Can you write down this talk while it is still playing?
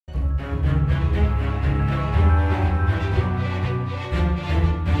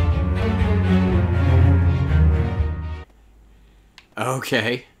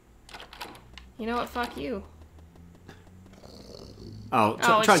Okay. You know what? Fuck you. Oh,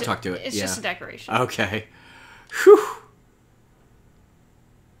 try to talk to it. It's just a decoration. Okay. Whew.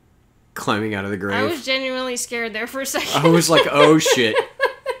 Climbing out of the grave. I was genuinely scared there for a second. I was like, oh shit.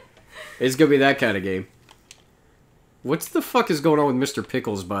 It's gonna be that kind of game. What's the fuck is going on with Mr.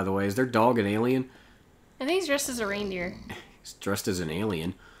 Pickles, by the way? Is their dog an alien? I think he's dressed as a reindeer. He's dressed as an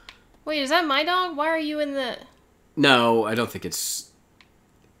alien. Wait, is that my dog? Why are you in the... No, I don't think it's...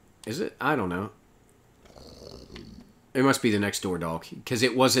 Is it? I don't know. It must be the next door dog. Because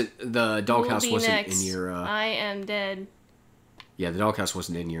it wasn't... The doghouse wasn't next? in your... I am dead. Yeah, the doghouse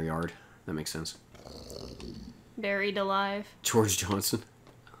wasn't in your yard. That makes sense. Buried alive. George Johnson.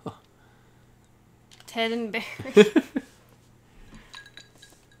 Ted and Barry.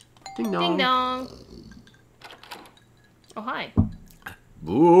 Ding dong. Ding dong. Oh, hi.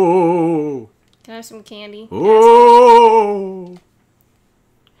 Ooh. Can I have some candy? Ooh.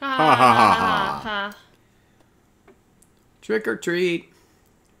 Ha Ha, ha, ha, ha. ha. Trick or treat.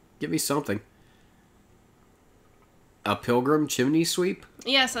 Give me something. A pilgrim chimney sweep?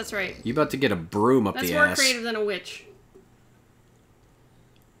 Yes, that's right. You about to get a broom up That's the more ass. creative than a witch.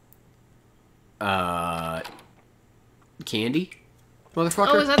 Candy? Motherfucker?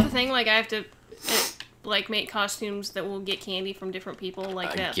 Oh, is that the thing? Like, I have to, like, make costumes that will get candy from different people?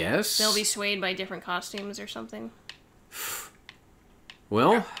 Like that? I guess. They'll be swayed by different costumes or something?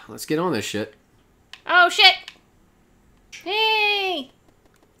 Well, let's get on this shit. Oh, shit! Hey!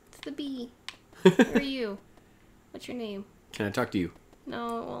 It's the bee. Who are you? What's your name? Can I talk to you?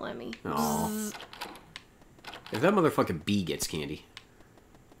 No, it won't let me. Aw. If that motherfucking bee gets candy.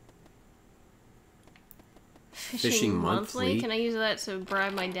 Fishing monthly? Can I use that to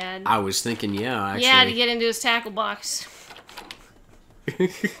bribe my dad? I was thinking, yeah, actually. Yeah, to get into his tackle box.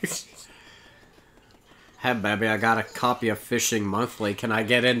 Hey, baby, I got a copy of Fishing Monthly. Can I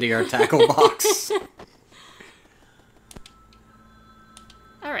get into your tackle box?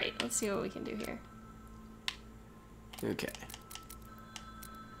 Alright, let's see what we can do here. Okay.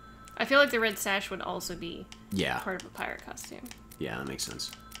 I feel like the red sash would also be Yeah. part of a pirate costume. Yeah, that makes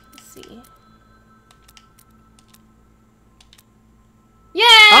sense. Let's see. Yay!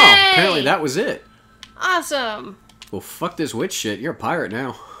 Oh, apparently that was it. Awesome! Well, fuck this witch shit. You're a pirate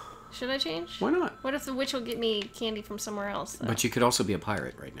now. Should I change? Why not? What if the witch will get me candy from somewhere else, though? But you could also be a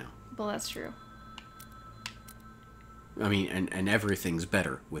pirate right now. Well, that's true. I mean, and everything's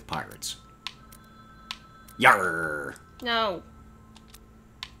better with pirates. Yarr! No.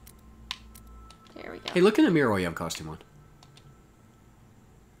 There we go. Hey, look in the mirror while you have a costume on.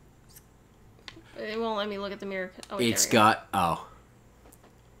 It won't let me look at the mirror. Oh, wait, It's there we go. got... Oh.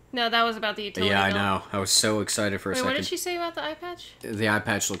 No, that was about the utility Yeah, I belt. know. I was so excited for a Wait, second. what did she say about the eye patch? The eye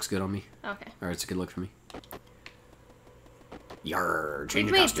patch looks good on me. Okay. Or it's a good look for me. Yarr! We've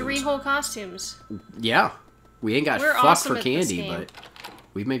Change made costumes. 3 whole costumes. Yeah. We ain't got We're fuck awesome for at this candy, game. but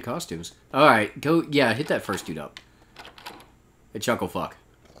we've made costumes. Alright, go... Yeah, hit that first dude up. Hey, Chuckle Fuck.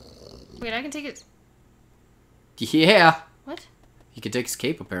 Wait, I can take it... Yeah! What? He can take his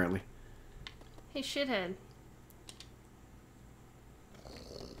cape, apparently. Hey, shithead.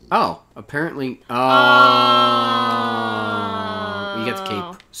 Oh, apparently... Oh... You got the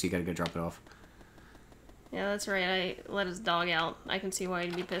Oh. cape, so you gotta go drop it off. Yeah, that's right. I let his dog out. I can see why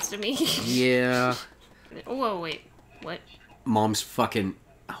he'd be pissed at me. Yeah. Whoa, wait. What? Mom's fucking...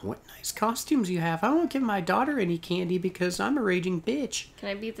 Oh, what nice costumes you have. I won't give my daughter any candy because I'm a raging bitch. Can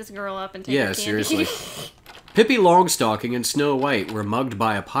I beat this girl up and take Yeah, her candy? seriously. Pippi Longstocking and Snow White were mugged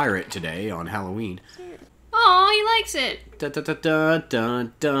by a pirate today on Halloween. Aw, he likes it. Dun, dun, dun, dun,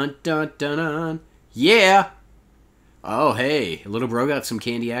 dun, dun, dun, dun. Yeah! Oh, hey. Little bro got some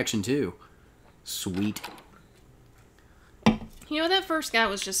candy action, too. Sweet. You know, that first guy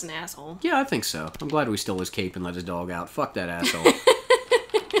was just an asshole. Yeah, I think so. I'm glad we stole his cape and let his dog out. Fuck that asshole.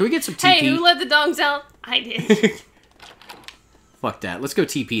 Can we get some TP? Hey, who let the dogs out? I did. Fuck that. Let's go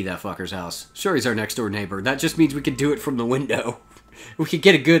TP that fucker's house. Sure, he's our next door neighbor. That just means we could do it from the window. We could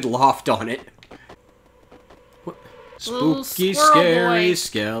get a good loft on it. What? Little Spooky, squirrel scary boy.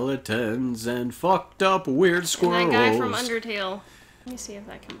 skeletons and fucked up weird squirrels. And that guy from Undertale. Let me see if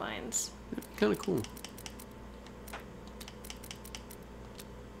that combines. Kind of cool.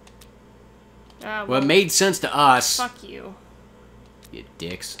 Well, it made sense to us. Fuck you. You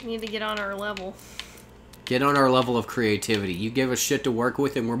dicks. We need to get on our level. Get on our level of creativity. You give us shit to work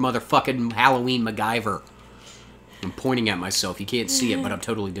with and we're motherfucking Halloween MacGyver. I'm pointing at myself. You can't see it, but I'm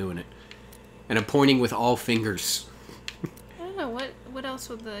totally doing it. And I'm pointing with all fingers. I don't know, what else else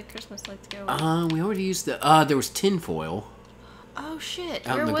would the Christmas lights go? We already used the. There was tinfoil Oh shit!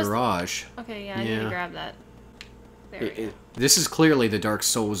 out in the garage. Okay, yeah, I need to grab that. There we go. This is clearly the Dark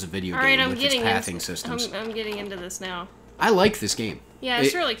Souls video All right, game I'm with its getting pathing into, systems. I'm getting into this now. I like this game. Yeah,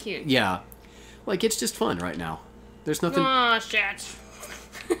 it's really cute. Yeah, like it's just fun right now. There's nothing. Oh shit!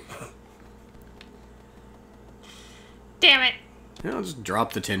 Damn it! I'll just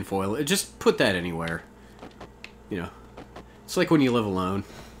drop the tinfoil. Just put that anywhere. You know, it's like when you live alone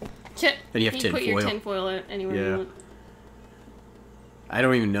and you have tinfoil. Put your tinfoil anywhere you want. I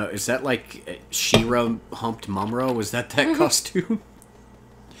don't even know. Is that like She-Ra humped Mumra? Was that costume?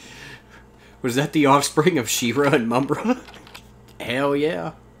 Was that the offspring of She-Ra and Mumra? Hell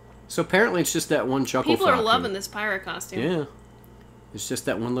yeah. So apparently it's just that one chuckle People are Falcon. loving this pirate costume. Yeah. It's just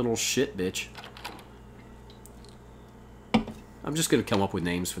that one little shit bitch. I'm just gonna come up with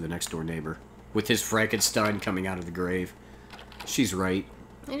names for the next door neighbor. With his Frankenstein coming out of the grave. She's right.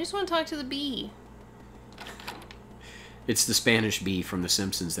 I just want to talk to the bee. It's the Spanish bee from The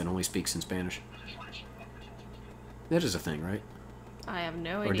Simpsons that only speaks in Spanish. That is a thing, right? I have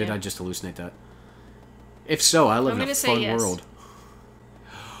no idea. Or did I just hallucinate that? If so, I live in a fun world.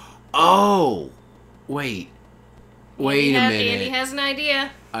 Oh! Wait. Wait a minute. Andy has an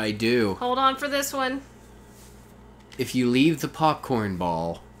idea. I do. Hold on for this one. If you leave the popcorn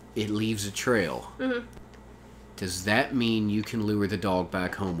ball, it leaves a trail. Mm-hmm. Does that mean you can lure the dog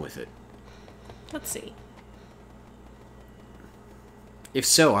back home with it? Let's see. If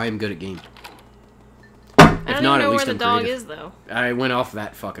so, I am good at game. I don't even not, know at where least the I'm dog creative. is, though. I went off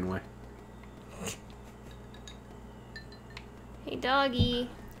that fucking way. Hey, doggy.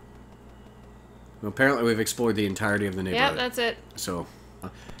 Well, apparently we've explored the entirety of the neighborhood. Yep, that's it. So,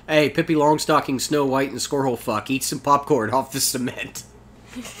 hey, Pippi Longstocking, Snow White, and Squirrel Fuck, eat some popcorn off the cement.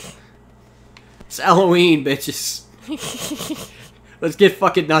 It's Halloween, bitches. Let's get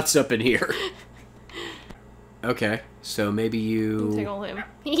fucking nuts up in here. Okay, so maybe you... Tickle him.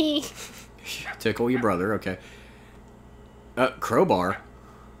 Tickle your brother, okay. Crowbar.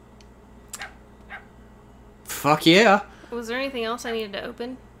 Fuck yeah. Was there anything else I needed to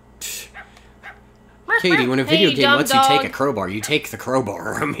open? Katie, when a video Hey, game dumb lets dog. you take a crowbar, you take the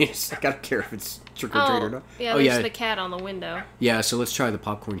crowbar. I mean, I don't care if it's trick or treat or not. Yeah, there's the cat on the window. Yeah, so let's try the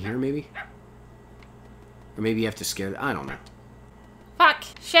popcorn here, maybe? Or maybe you have to scare... I don't know. Fuck!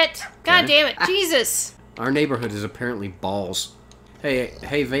 Shit! God Okay. damn it! Jesus! Our neighborhood is apparently balls. Hey,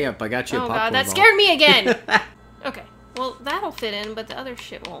 Vamp, I got you a Oh popcorn god, that ball. scared me again! Okay, well, that'll fit in, but the other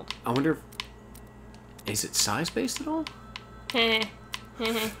shit won't. I wonder if... Is it size-based at all?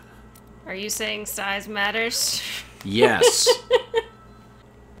 Are you saying size matters? Yes.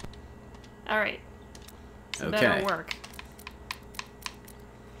 Alright. This Okay. better work.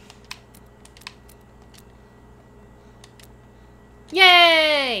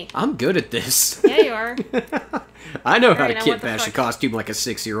 Yay! I'm good at this. Yeah, you are. I know how Alright, to now kit what the bash a fuck? costume like a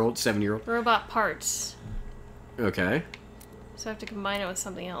 6-year-old, 7-year-old. Robot parts. Okay. So I have to combine it with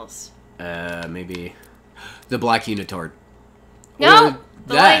something else. Maybe... The black unitard. No! Or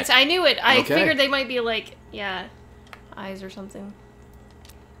The that. lights! I knew it! I Okay. figured they might be like, yeah, eyes or something.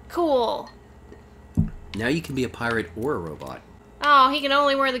 Cool. Now you can be a pirate or a robot. Oh, he can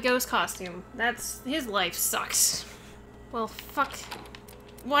only wear the ghost costume. His life sucks. Well, fuck.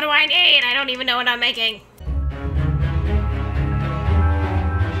 What do I need? I don't even know what I'm making.